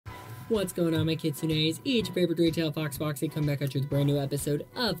What's going on, my kitsunes? It's your favorite retail Foxie come back at you with a brand new episode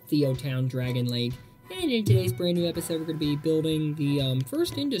of TheoTown Dragon Lake. And in today's brand new episode, we're going to be building the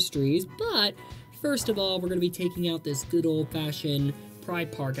first industries, but first of all, we're going to be taking out this good old-fashioned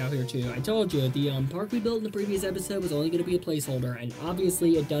Pride Park out here too. I told you, the park we built in the previous episode was only going to be a placeholder, and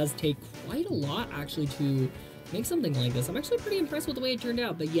obviously it does take quite a lot actually to make something like this. I'm actually pretty impressed with the way it turned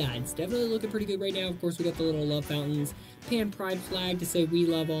out, but yeah, it's definitely looking pretty good right now. Of course, we got the little love fountains, pan pride flag to say we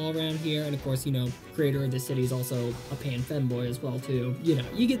love all around here, and of course, you know, creator of the city is also a pan femboy as well too. You know,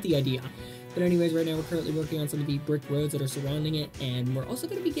 you get the idea. But anyways, right now we're currently working on some of the brick roads that are surrounding it, and we're also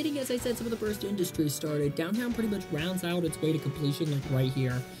going to be getting, as I said, some of the first industries started. Downtown pretty much rounds out its way to completion, like right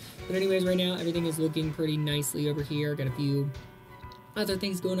here. But anyways, right now everything is looking pretty nicely over here. Got a few other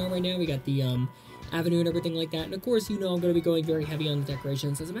things going on right now. We got the avenue and everything like that, and of course, you know, I'm going to be going very heavy on the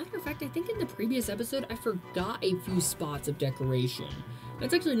decorations. As a matter of fact, I think in the previous episode I forgot a few spots of decoration.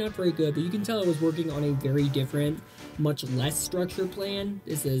 That's actually not very good, but you can tell I was working on a very different, much less structured plan.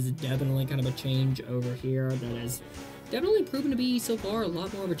 This is definitely kind of a change over here that has definitely proven to be so far a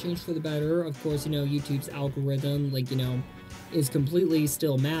lot more of a change for the better. Of course, you know, YouTube's algorithm, like, you know, is completely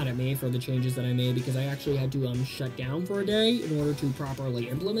still mad at me for the changes that I made, because I actually had to shut down for a day in order to properly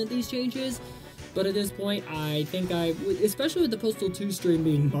implement these changes. But at this point, I think especially with the Postal 2 stream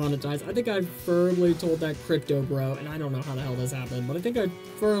being monetized, I think I firmly told that crypto bro, and I don't know how the hell this happened, but I think I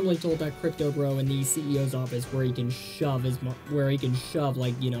firmly told that crypto bro in the CEO's office where he can shove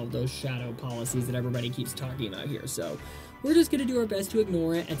like, you know, those shadow policies that everybody keeps talking about here. So we're just gonna do our best to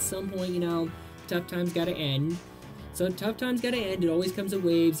ignore it. At some point, you know, tough times gotta end. So tough times gotta end. It always comes in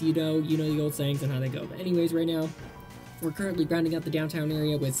waves, you know the old sayings and how they go. But anyways, right now, we're currently rounding out the downtown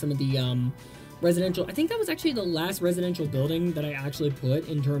area with some of the residential. I think that was actually the last residential building that I actually put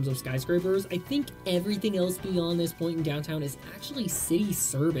in terms of skyscrapers. I think everything else beyond this point in downtown is actually city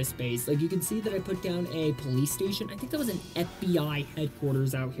service based. Like, you can see that I put down a police station. I think that was an FBI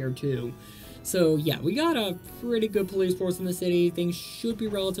headquarters out here too. So yeah, we got a pretty good police force in the city. Things should be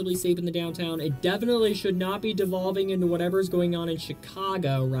relatively safe in the downtown. It definitely should not be devolving into whatever's going on in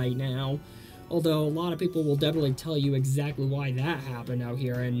Chicago right now. Although a lot of people will definitely tell you exactly why that happened out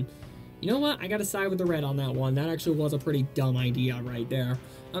here, and you know what? I gotta side with the red on that one. That actually was a pretty dumb idea right there.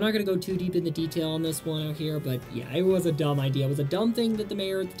 I'm not gonna go too deep into detail on this one out here, but yeah, it was a dumb idea. It was a dumb thing that the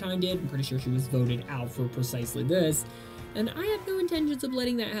mayor at the time did. I'm pretty sure she was voted out for precisely this. And I have no intentions of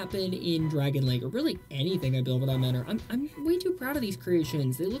letting that happen in Dragon Lake, or really anything I build for that matter. I'm way too proud of these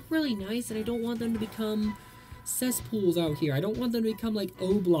creations. They look really nice, and I don't want them to become cesspools out here. I don't want them to become like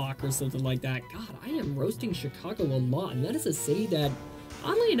O-Block or something like that. God, I am roasting Chicago a lot, and that is a city that,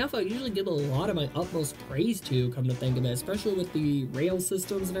 oddly enough, I usually give a lot of my utmost praise to, come to think of it, especially with the rail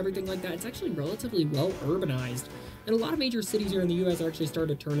systems and everything like that. It's actually relatively well urbanized, and a lot of major cities here in the U.S. are actually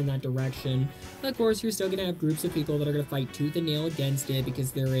starting to turn in that direction. Of course, you're still going to have groups of people that are going to fight tooth and nail against it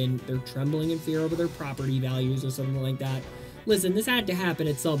because they're trembling in fear over their property values or something like that. Listen, this had to happen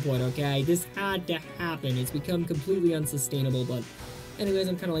at some point, okay? This had to happen. It's become completely unsustainable, but anyways,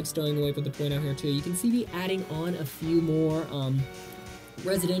 I'm kind of like stowing away from the point out here too. You can see me adding on a few more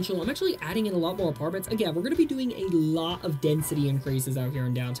residential. I'm actually adding in a lot more apartments. Again, we're going to be doing a lot of density increases out here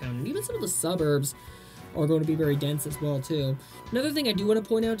in downtown, and even some of the suburbs are going to be very dense as well too. Another thing I do want to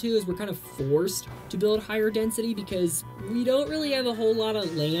point out too is we're kind of forced to build higher density because we don't really have a whole lot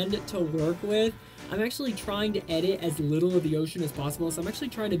of land to work with. I'm actually trying to edit as little of the ocean as possible, so I'm actually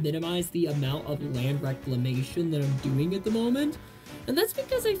trying to minimize the amount of land reclamation that I'm doing at the moment. And that's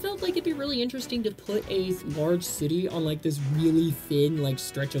because I felt like it'd be really interesting to put a large city on like this really thin like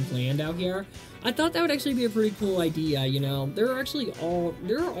stretch of land out here. I thought that would actually be a pretty cool idea, you know. There are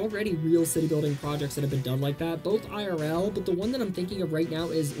already real city building projects that have been done like that, both IRL, but the one that I'm thinking of right now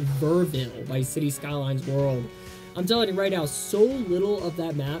is Verville by City Skylines World. I'm telling you right now, so little of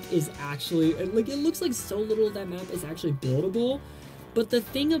that map is actually, like, it looks like so little of that map is actually buildable. But the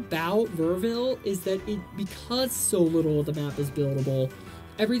thing about Verville is that because so little of the map is buildable,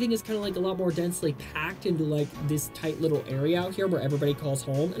 everything is kind of like a lot more densely packed into like this tight little area out here where everybody calls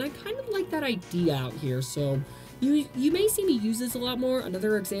home. And I kind of like that idea out here. So you may see me use this a lot more.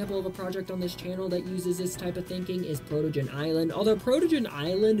 Another example of a project on this channel that uses this type of thinking is Protogen Island. Although Protogen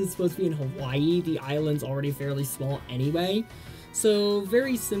Island is supposed to be in Hawaii, the island's already fairly small anyway. So,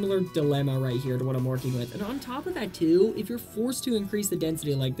 very similar dilemma right here to what I'm working with. And on top of that too, if you're forced to increase the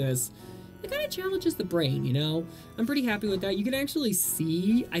density like this, it kind of challenges the brain, you know? I'm pretty happy with that. You can actually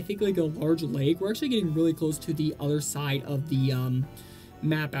see, I think, like a large lake. We're actually getting really close to the other side of the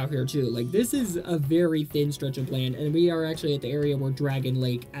map out here too. Like, this is a very thin stretch of land, and we are actually at the area where Dragon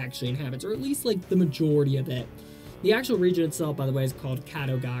Lake actually inhabits, or at least like the majority of it. The actual region itself, by the way, is called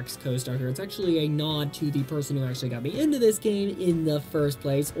Katogak's Coast out here. It's actually a nod to the person who actually got me into this game in the first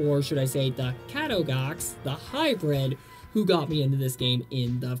place, or should I say the Katogaks, the hybrid, who got me into this game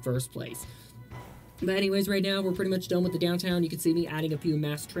in the first place. But anyways, right now, we're pretty much done with the downtown. You can see me adding a few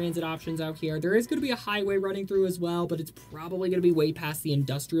mass transit options out here. There is going to be a highway running through as well, but it's probably going to be way past the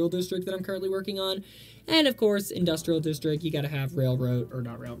industrial district that I'm currently working on. And of course, industrial district, you got to have railroad, or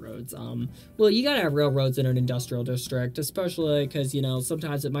not railroads, well, you got to have railroads in an industrial district, especially because, you know,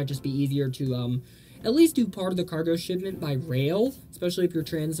 sometimes it might just be easier to, at least do part of the cargo shipment by rail, especially if you're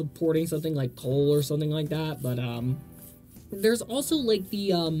transporting something like coal or something like that. But, there's also, like,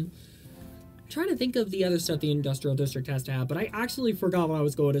 the, trying to think of the other stuff the industrial district has to have, but I actually forgot what I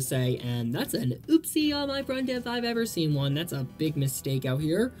was going to say, and that's an oopsie on my front if I've ever seen one. That's a big mistake out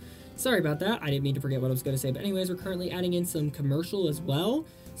here. Sorry about that. I didn't mean to forget what I was going to say, but anyways, we're currently adding in some commercial as well.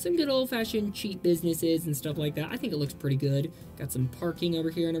 Some good old-fashioned cheap businesses and stuff like that. I think it looks pretty good. Got some parking over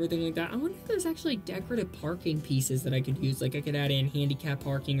here and everything like that. I wonder if there's actually decorative parking pieces that I could use. Like I could add in handicap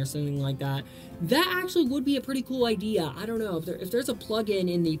parking or something like that. That actually would be a pretty cool idea. I don't know. If there's a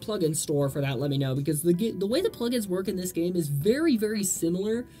plugin in the plugin store for that, let me know. Because the way the plugins work in this game is very, very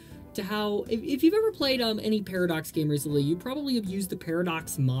similar to how, if you've ever played any Paradox game recently, you probably have used the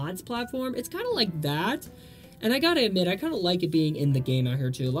Paradox mods platform. It's kind of like that. And I gotta admit, I kind of like it being in the game out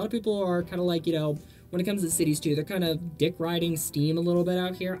here, too. A lot of people are kind of like, you know, when it comes to cities, too, they're kind of dick-riding Steam a little bit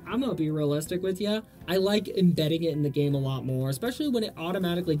out here. I'm gonna be realistic with you. I like embedding it in the game a lot more, especially when it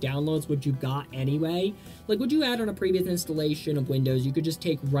automatically downloads what you got anyway. Like, what you add on a previous installation of Windows, you could just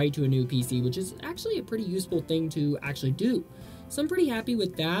take right to a new PC, which is actually a pretty useful thing to actually do. So I'm pretty happy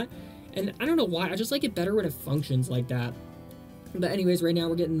with that. And I don't know why, I just like it better when it functions like that. But anyways, right now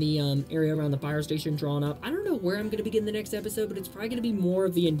we're getting the area around the fire station drawn up. I don't know where I'm going to begin the next episode, but it's probably going to be more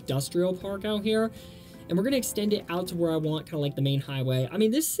of the industrial park out here. And we're going to extend it out to where I want, kind of like the main highway. I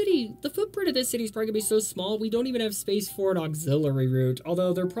mean, this city, the footprint of this city is probably going to be so small, we don't even have space for an auxiliary route.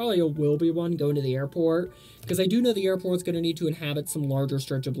 Although there probably will be one going to the airport. Because I do know the airport's going to need to inhabit some larger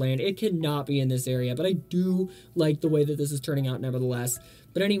stretch of land. It cannot be in this area, but I do like the way that this is turning out nevertheless.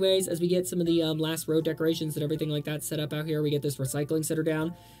 But anyways, as we get some of the last road decorations and everything like that set up out here, we get this recycling center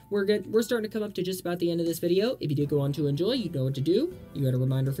down. We're starting to come up to just about the end of this video. If you did go on to enjoy, you know what to do. You got a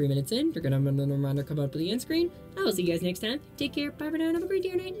reminder 3 minutes in. You're going to have another reminder come up to the end screen. I will see you guys next time. Take care. Bye for now. And have a great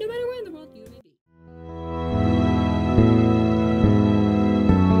day or night, no matter where in the world you